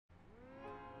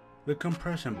The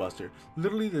Compression Buster,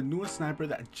 literally the newest sniper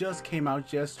that just came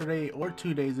out yesterday or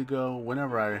 2 days ago,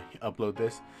 whenever I upload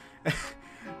this.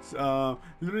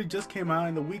 Literally just came out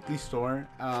in the weekly store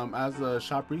as the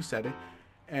shop reset it,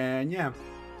 and yeah,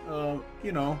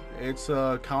 it's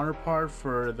a counterpart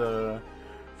for the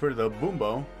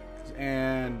Boombo,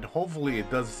 and hopefully it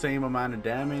does the same amount of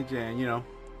damage. And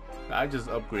I just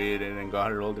upgraded it and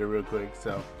got it older real quick.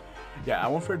 So yeah, I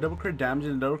went for a double crit damage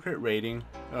and a double crit rating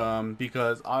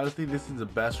because honestly this is the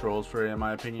best rolls for it in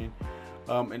my opinion.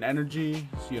 In energy,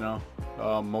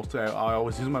 mostly I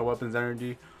always use my weapons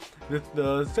energy.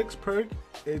 The 6th perk,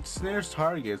 it snares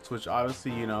targets, which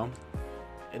obviously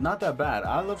it's not that bad.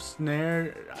 I love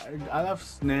snared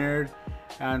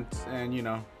and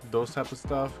those type of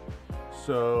stuff.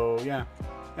 So yeah.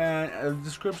 And the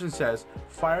description says,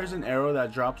 fires an arrow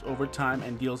that drops over time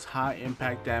and deals high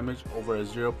impact damage over a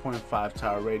 0.5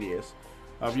 tile radius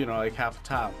of like half a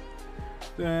tile.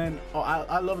 Then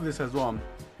I love this as well.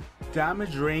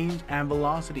 Damage range and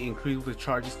velocity increase with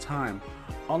charges time.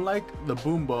 Unlike the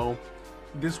Boombo,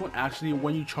 this one actually,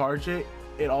 when you charge it,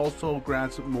 it also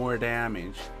grants more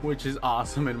damage, which is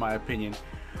awesome in my opinion.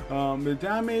 The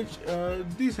damage,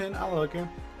 decent. I like it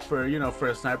for for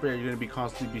a sniper that you're gonna be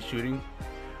constantly shooting.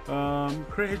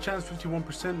 Crit hit chance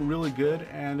 51%, really good,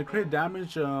 and the crit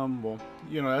damage, well,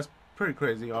 that's pretty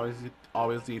crazy.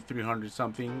 Obviously 300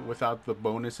 something without the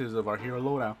bonuses of our hero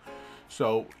loadout.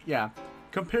 So yeah,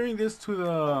 comparing this to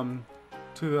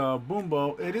the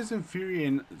Boombo, it is inferior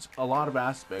in a lot of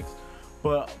aspects,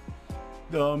 but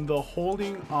the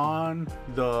holding on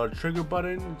the trigger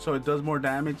button so it does more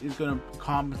damage is gonna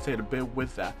compensate a bit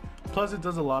with that. Plus it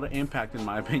does a lot of impact in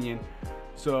my opinion.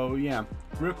 So yeah,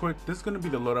 real quick, this is going to be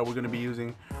the loadout we're going to be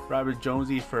using. Rabbit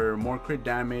Jonesy for more crit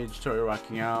damage, Tori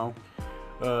rocking out.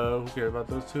 Who cares about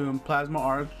those two? Plasma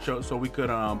Arc so we could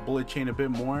bullet chain a bit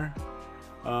more.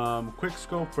 Quick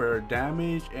Scope for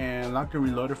damage, and Lock and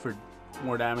Reloader for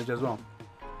more damage as well.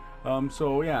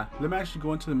 So yeah, let me actually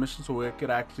go into the mission so we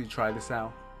could actually try this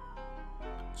out.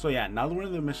 So yeah, now that we're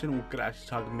in the mission, we could actually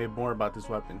talk a bit more about this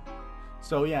weapon.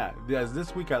 So yeah, as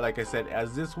this week, like I said,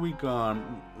 as this week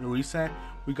reset,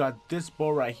 we got this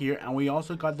bow right here, and we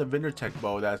also got the Vendor Tech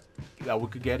bow that we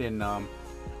could get in a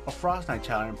Fortnite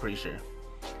challenge, I'm pretty sure.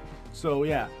 So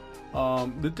yeah,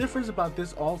 the difference about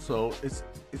this also is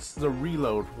it's the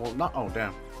reload. Well, not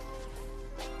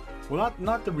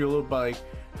the reload, but like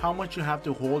how much you have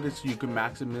to hold it so you can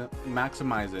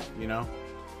maximize it.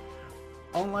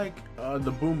 Unlike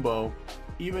the Boombo,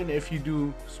 even if you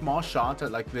do small shots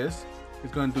at like this,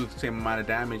 it's going to do the same amount of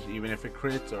damage even if it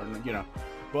crits or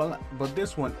but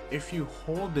this one, if you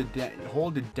hold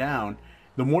it down,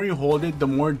 the more you hold it, the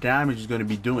more damage it's going to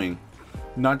be doing,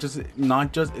 not just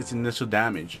its initial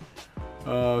damage.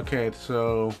 Okay,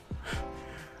 so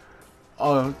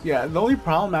yeah, the only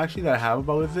problem actually that I have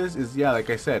about with this is, yeah, like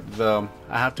I said, I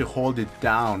have to hold it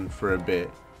down for a bit.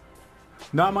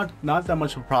 Not that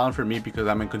much of a problem for me because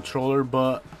I'm in controller,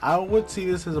 but I would see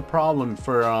this as a problem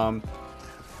for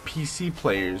PC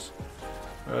players.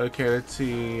 Okay, let's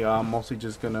see. I'm mostly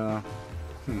just gonna.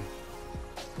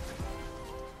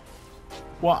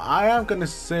 Well, I am gonna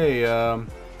say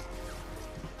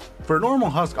for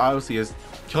normal Husk, obviously is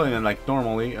killing them like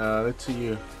normally. Let's see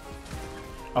you.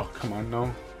 Oh come on,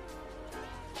 no.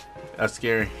 That's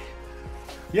scary.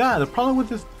 Yeah, the problem with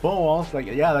this bow, also,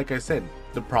 like I said,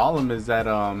 the problem is that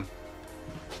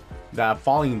that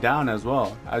falling down as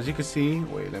well. As you can see,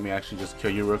 wait, let me actually just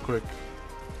kill you real quick.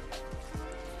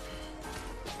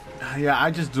 Yeah,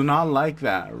 I just do not like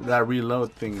that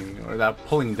reload thing, or that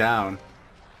pulling down.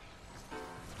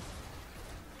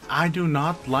 I do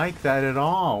not like that at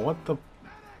all. What the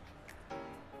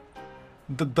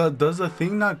does the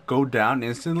thing not go down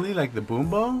instantly like the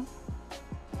Boombo?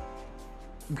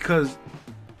 Because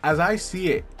as I see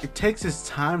it, it takes its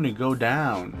time to go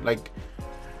down, like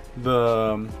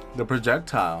the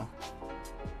projectile.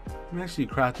 Let me actually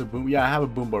craft a boom. Yeah, I have a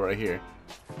Boombo right here.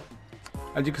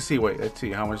 As you can see, wait, let's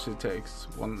see how much it takes.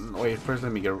 Wait, first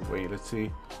let me get, wait, let's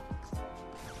see.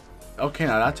 Okay,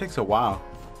 now that takes a while.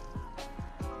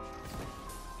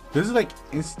 This is like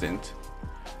instant,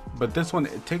 but this one,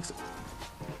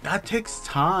 that takes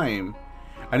time,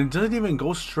 and it doesn't even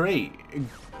go straight.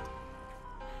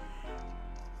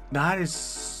 That is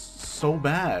so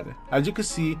bad. As you can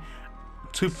see,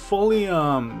 to fully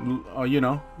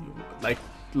like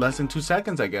less than 2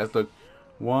 seconds, I guess. Look,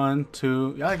 1,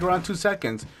 2, yeah, like around 2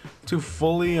 seconds to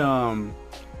fully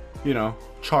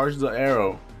charge the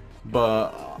arrow.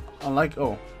 But unlike,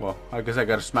 oh well, I guess I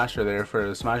got a smasher there for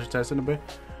the smasher test in a bit.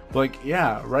 But like,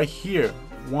 yeah, right here,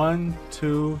 1,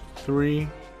 2, 3.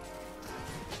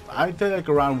 I think like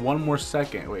around 1 more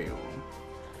second. Wait.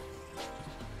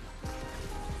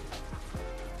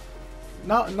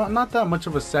 Not that much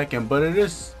of a second, but it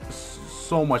is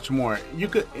so much more. You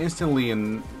could instantly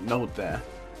note that.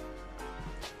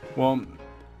 Well,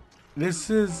 this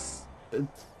is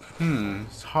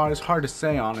it's hard to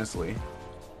say, honestly.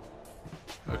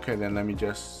 Okay, then let me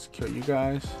just kill you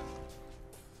guys.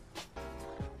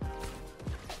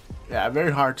 Yeah,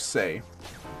 very hard to say,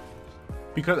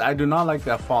 because I do not like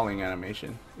that falling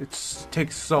animation. It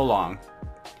takes so long.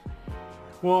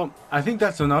 Well, I think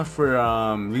that's enough for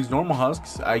these normal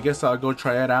husks. I guess I'll go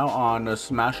try it out on the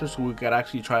Smasher so we could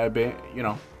actually try a bit, you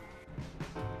know.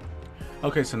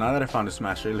 Okay, so now that I found a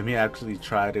Smasher, let me actually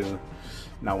try to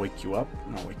not wake you up.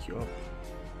 Okay,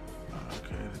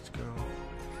 let's go.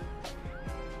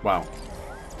 Wow,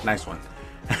 nice one.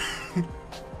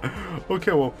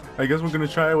 Okay, well, I guess we're gonna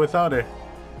try it without it.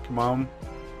 Come on.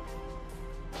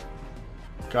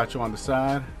 Got you on the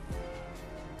side.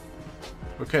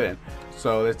 Okay then.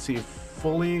 So let's see,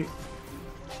 fully.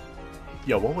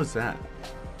 Yo, what was that?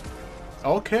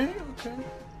 Okay.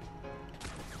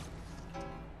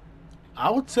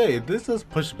 I would say this is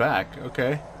pushed back.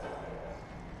 Okay.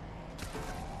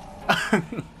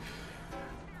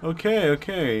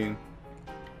 Okay.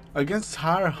 Against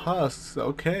higher husks.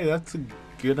 Okay, that's a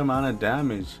good amount of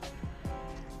damage.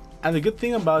 And the good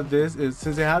thing about this is,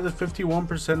 since it has a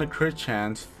 51% of crit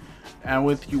chance, and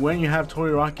when you have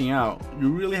Tori rocking out, you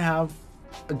really have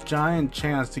a giant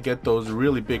chance to get those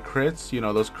really big crits. You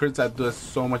know, those crits that do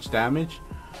so much damage.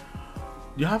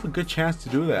 You have a good chance to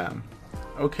do that.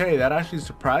 Okay, that actually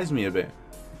surprised me a bit.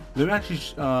 Let me actually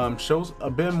shows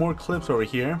a bit more clips over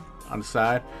here on the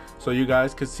side, so you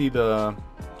guys could see the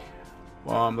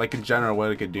like in general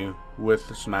what it could do with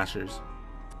the Smashers.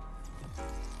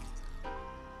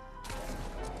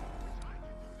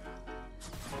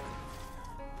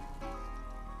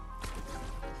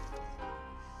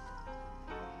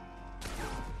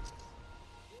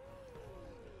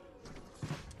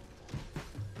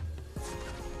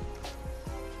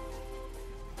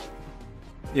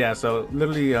 Yeah, so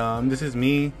literally this is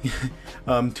me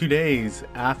 2 days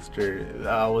after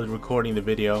I was recording the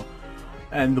video,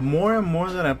 and the more and more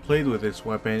that I played with this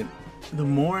weapon, the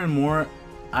more and more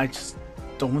I just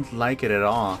don't like it at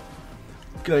all.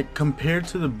 Like, compared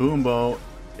to the boom bow,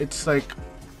 it's like,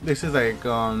 this is like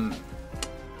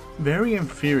very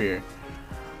inferior.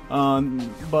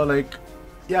 But like,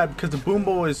 yeah, because the boom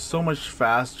bow is so much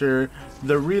faster.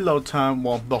 The reload time,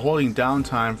 well, the holding down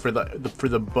time for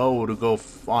the bow to go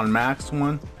on max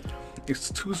one, it's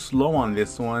too slow on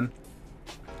this one.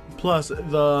 Plus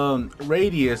the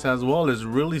radius as well is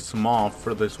really small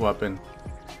for this weapon.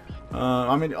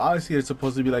 I mean, obviously it's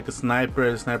supposed to be like a sniper.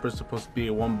 A sniper is supposed to be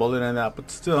one bullet in that, but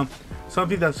still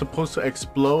something that's supposed to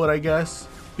explode, I guess,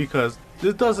 because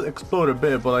this does explode a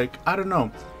bit, but like, I don't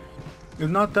know,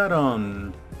 it's not that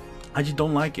I just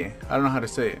don't like it. I don't know how to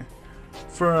say it.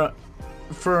 For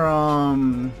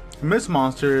mist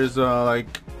monsters,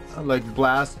 like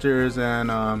blasters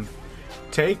and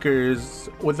takers,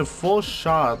 with a full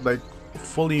shot, like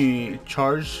fully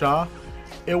charged shot,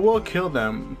 it will kill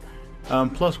them.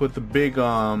 Plus with the big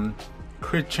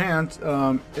crit chance,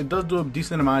 it does do a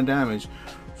decent amount of damage.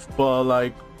 But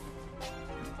like,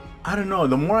 I don't know,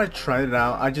 the more I tried it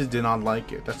out, I just did not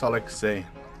like it. That's all I can say.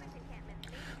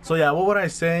 So yeah, what would I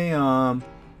say? I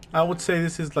would say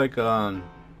this is like a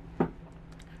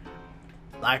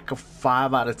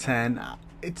 5 out of 10.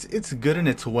 It's good in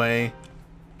its way,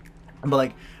 but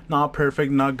like not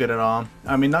perfect, not good at all.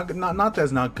 I mean, not that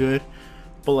it's not good,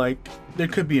 but like there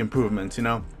could be improvements, you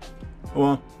know.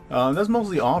 Well, that's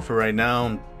mostly all for right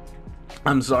now.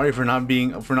 I'm sorry for not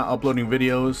uploading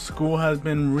videos. School has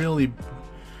been really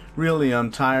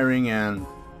tiring, and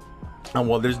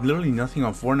well, there's literally nothing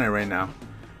on Fortnite right now.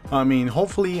 I mean,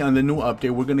 hopefully on the new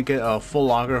update we're gonna get a full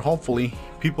logger. Hopefully,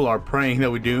 people are praying that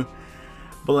we do.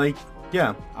 But like,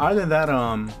 yeah, other than that,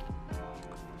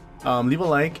 leave a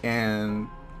like, and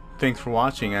thanks for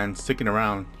watching and sticking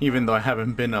around, even though I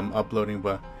haven't been uploading.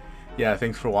 But yeah,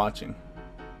 thanks for watching.